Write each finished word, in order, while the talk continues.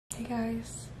Hey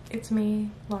guys, it's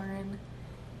me, Lauren,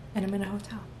 and I'm in a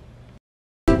hotel.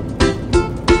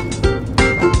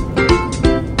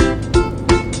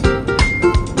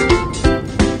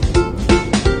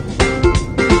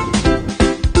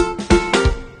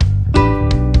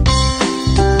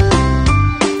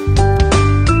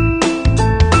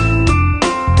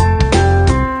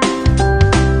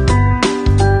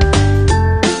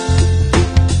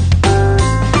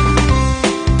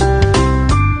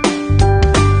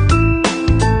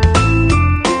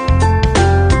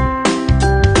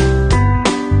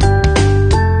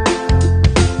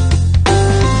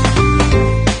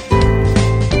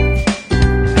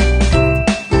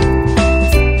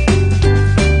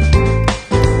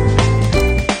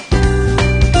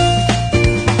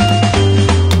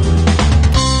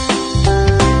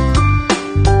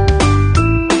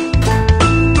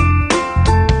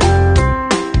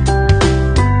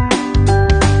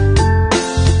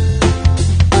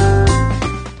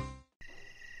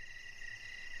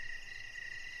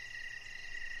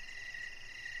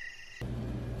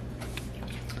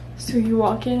 So you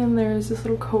walk in and there's this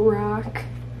little coat rack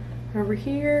over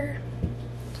here.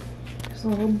 There's a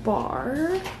little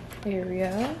bar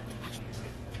area.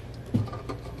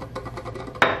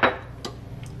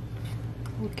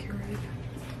 Look here.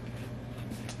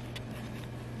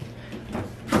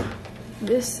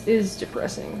 This is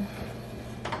depressing.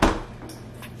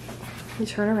 You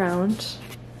turn around.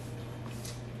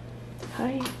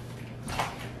 Hi.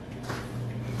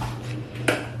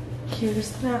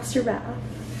 Here's the master bath.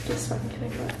 Just fun,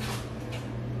 kidding, but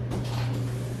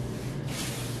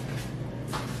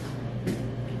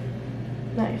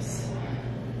nice.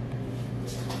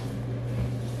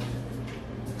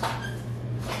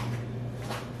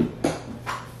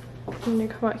 When you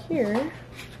come out here,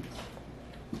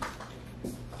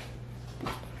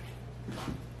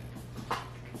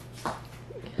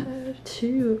 you have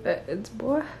two beds,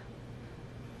 boy.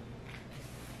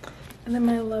 And then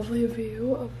my lovely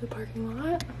view of the parking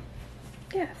lot.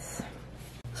 Yes.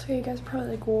 So you guys are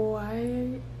probably like,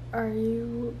 why are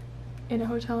you in a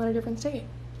hotel in a different state?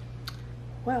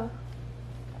 Well,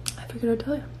 I figured I'd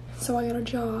tell you. So I got a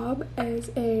job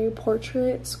as a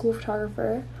portrait school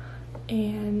photographer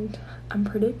and I'm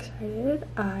pretty excited.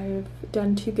 I've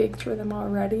done 2 gigs for them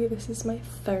already. This is my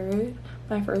 3rd,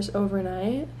 my first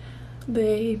overnight.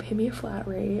 They pay me a flat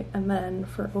rate and then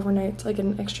for overnights like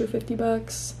an extra 50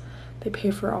 bucks. They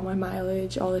pay for all my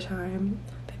mileage all the time.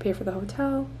 Pay for the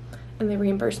hotel and they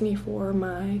reimburse me for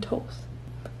my tolls.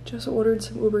 Just ordered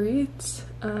some Uber Eats.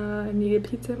 I needed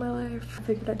pizza in my life. I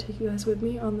figured I'd take you guys with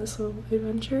me on this little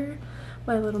adventure,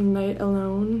 my little night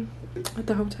alone at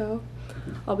the hotel.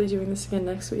 I'll be doing this again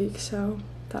next week, so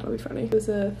that'll be funny. It was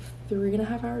a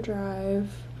 3.5-hour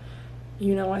drive.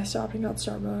 You know, I stopped and got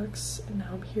Starbucks and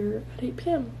now I'm here at 8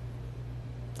 p.m.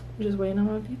 I'm just waiting on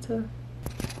my pizza.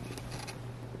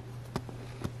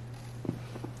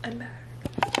 I'm back.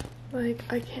 Like,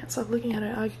 I can't stop looking at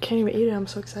it. I can't even eat it. I'm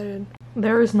so excited.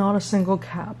 There is not a single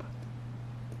cap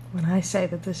when I say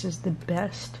that this is the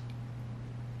best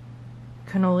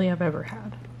cannoli I've ever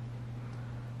had.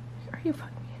 Are you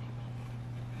fucking kidding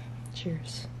me?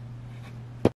 Cheers.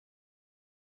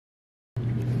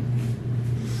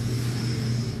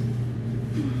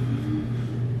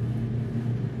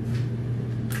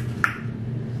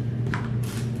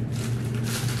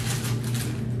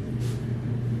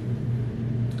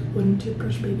 Wooden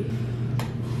toothbrush, baby.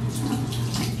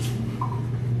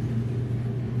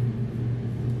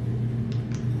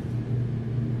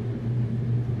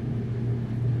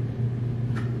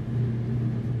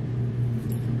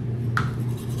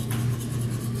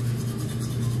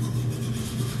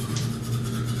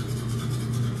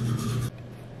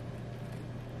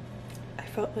 I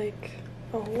felt like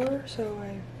a whore, so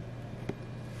I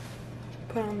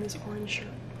put on this orange shirt.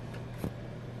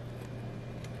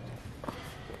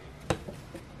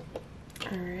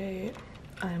 Alright,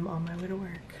 I'm on my way to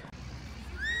work.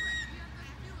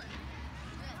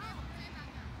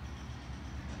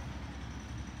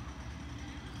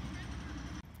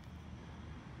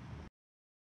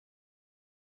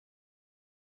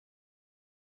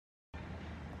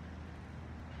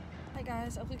 Hi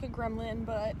guys, I look like a gremlin,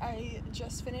 but I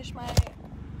just finished my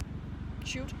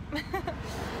shoot.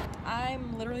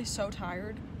 I'm literally so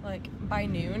tired, like by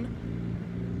noon.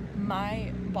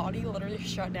 My body literally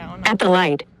shut down. At the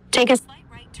light, take a slight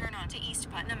right turn onto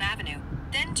East Putnam Avenue,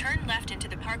 then turn left into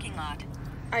the parking lot.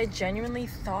 I genuinely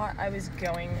thought I was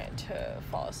going to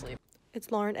fall asleep.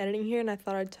 It's Lauren editing here, and I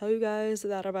thought I'd tell you guys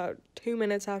that about 2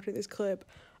 minutes after this clip,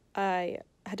 I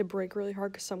had to brake really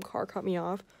hard because some car cut me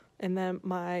off. and then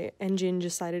my engine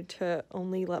decided to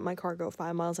only let my car go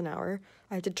 5 miles an hour.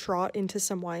 I had to trot into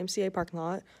some YMCA parking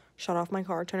lot, shut off my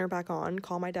car, turn it back on,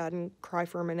 call my dad and cry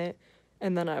for a minute,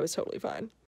 and then I was totally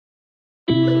fine.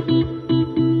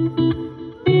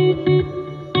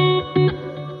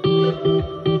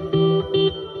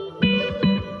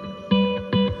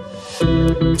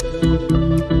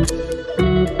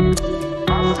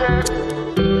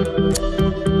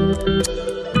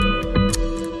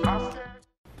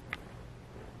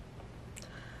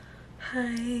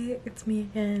 Hi, it's me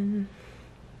again.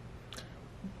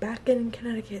 Back in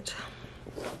Connecticut.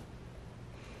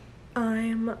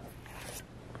 I'm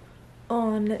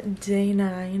on day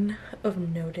 9 of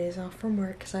no days off from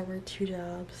work because I work 2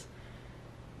 jobs.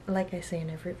 Like I say in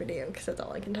every video, because that's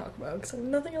all I can talk about because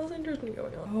nothing else interests me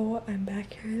going on. Oh, I'm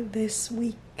back here this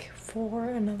week for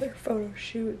another photo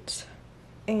shoot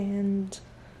and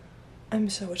I'm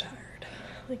so tired.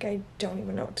 Like, I don't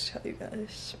even know what to tell you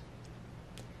guys.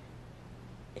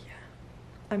 Yeah.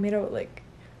 I made a like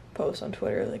post on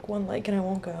Twitter, like 1 like and I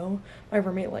won't go. My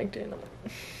roommate liked it and I'm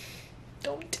like,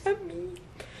 don't tempt me.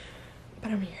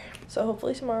 But I'm here. So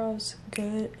hopefully tomorrow's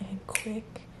good and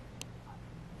quick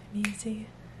and easy.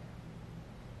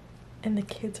 And the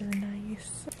kids are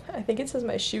nice. I think it says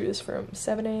my shoot is from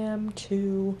 7 a.m.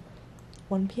 to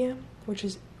 1 p.m., which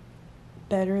is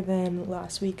better than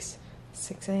last week's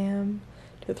 6 a.m.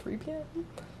 to 3 p.m.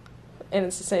 And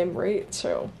it's the same rate,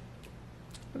 so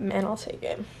man, I'll take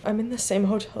it. I'm in the same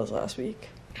hotel as last week.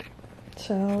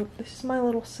 So this is my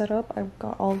little setup. I've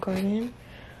got Olive Garden.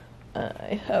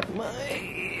 I have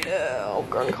my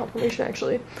Olive Garden confirmation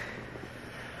actually.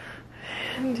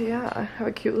 And yeah, I have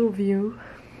a cute little view.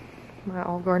 My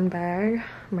Olive Garden bag,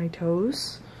 my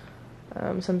toes,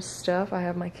 some stuff. I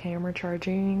have my camera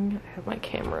charging. I have my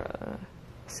camera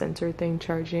sensor thing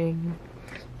charging.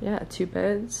 Yeah, 2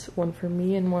 beds, 1 for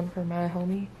me and 1 for my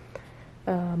homie,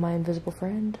 my invisible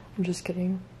friend. I'm just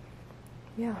kidding.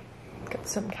 Yeah, got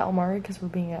some calamari because we're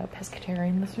being a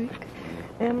pescatarian this week,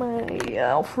 and my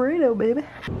Alfredo, baby.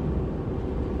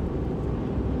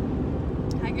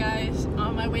 Hi guys,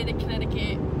 on my way to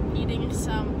Connecticut, eating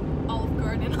some Olive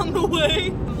Garden on the way.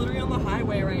 I'm literally on the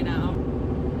highway right now.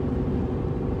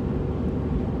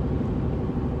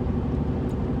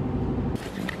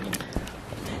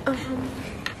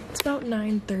 It's about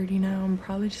 9:30 now. I'm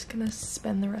probably just gonna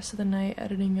spend the rest of the night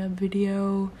editing a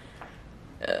video,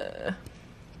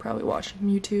 probably watching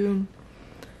YouTube.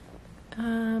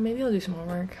 Maybe I'll do some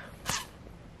homework.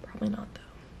 Probably not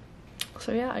though.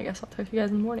 So yeah, I guess I'll talk to you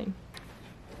guys in the morning.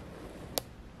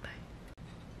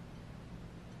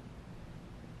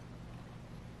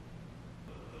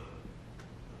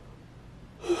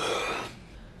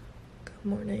 Good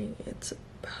morning. It's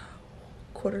about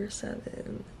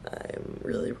 6:45. I'm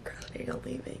really procrastinating on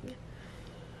leaving.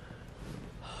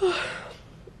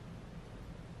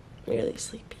 Really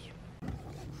sleepy.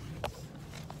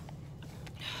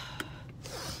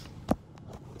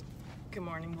 Good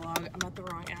morning vlog. I'm at the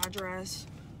wrong address.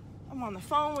 I'm on the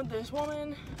phone with this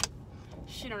woman.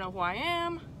 She don't know who I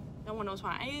am. No one knows who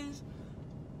I is.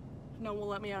 No one will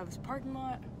let me out of this parking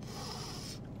lot.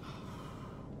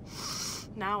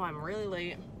 Now I'm really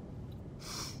late.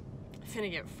 Finna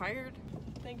get fired.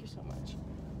 Thank you so much.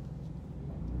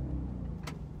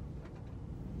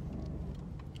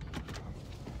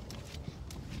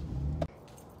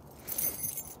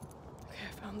 Okay,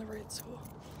 I found the right school.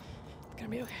 It's gonna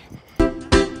be okay.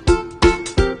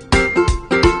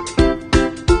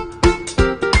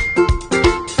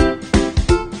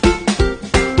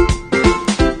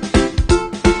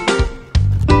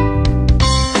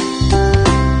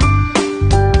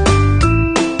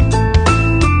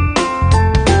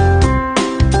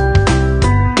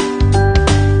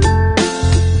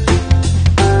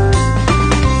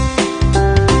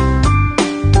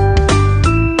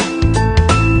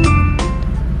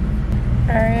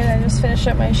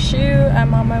 Up my shoe.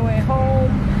 I'm on my way home.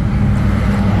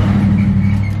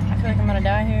 I feel like I'm gonna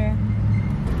die here.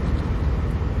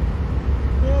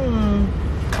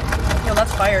 Yo,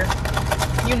 that's fire.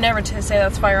 You never say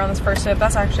that's fire on this first sip.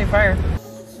 That's actually fire.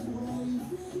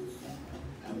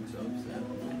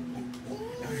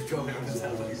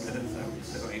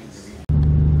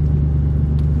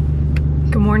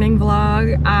 Good morning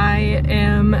vlog. I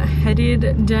am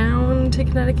headed down to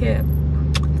Connecticut.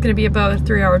 Gonna be about a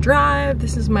 3-hour drive.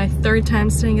 This is my 3rd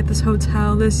time staying at this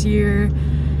hotel this year.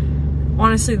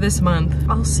 Honestly, this month.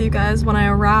 I'll see you guys when I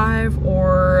arrive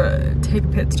or take a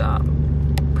pit stop.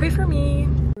 Pray for me.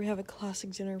 We have a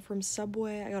classic dinner from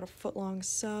Subway. I got a foot-long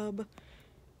sub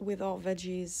with all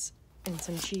veggies and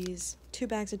some cheese, 2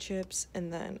 bags of chips,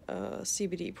 and then a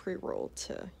CBD pre-roll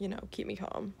to, you know, keep me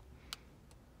calm.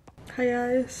 Hi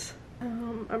guys.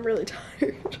 I'm really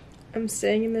tired. I'm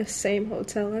staying in the same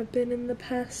hotel I've been in the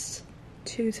past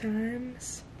 2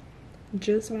 times.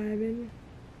 Just vibing.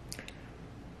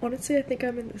 Honestly, I think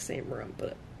I'm in the same room,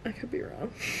 but I could be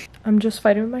wrong. I'm just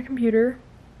fighting with my computer.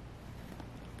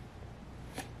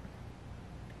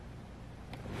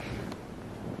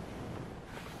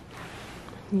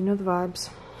 You know the vibes.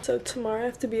 So tomorrow I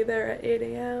have to be there at 8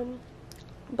 a.m.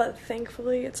 But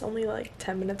thankfully it's only like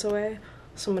 10 minutes away.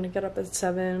 So I'm gonna get up at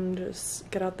 7,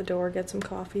 just get out the door, get some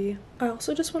coffee. I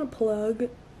also just want to plug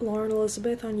Lauren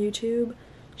Elizabeth on YouTube.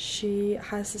 She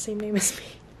has the same name as me.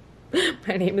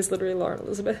 My name is literally Lauren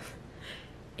Elizabeth.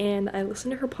 And I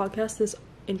listened to her podcast this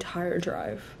entire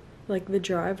drive. Like, the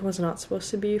drive was not supposed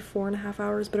to be 4.5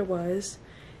 hours, but it was.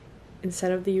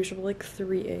 Instead of the usual like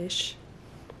 3-ish.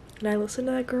 And I listened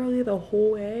to that girlie the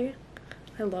whole way.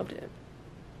 I loved it.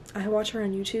 I watch her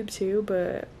on YouTube too,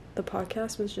 but the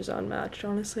podcast was just unmatched.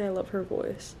 Honestly, I love her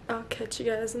voice. I'll catch you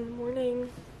guys in the morning.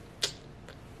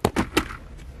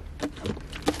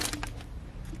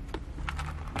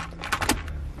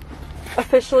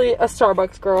 Officially a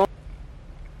Starbucks girl.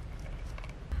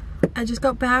 I just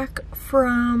got back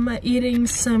from eating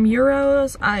some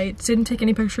gyros. I didn't take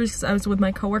any pictures because I was with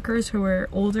my coworkers who were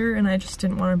older and I just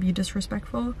didn't want to be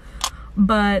disrespectful.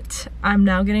 But I'm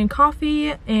now getting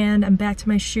coffee and I'm back to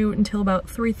my shoot until about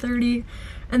 3:30,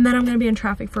 and then I'm gonna be in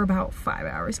traffic for about 5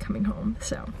 hours coming home,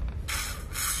 so.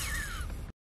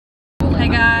 Hey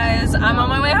guys, I'm on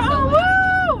my way home,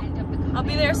 woo! I'll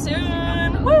be there soon.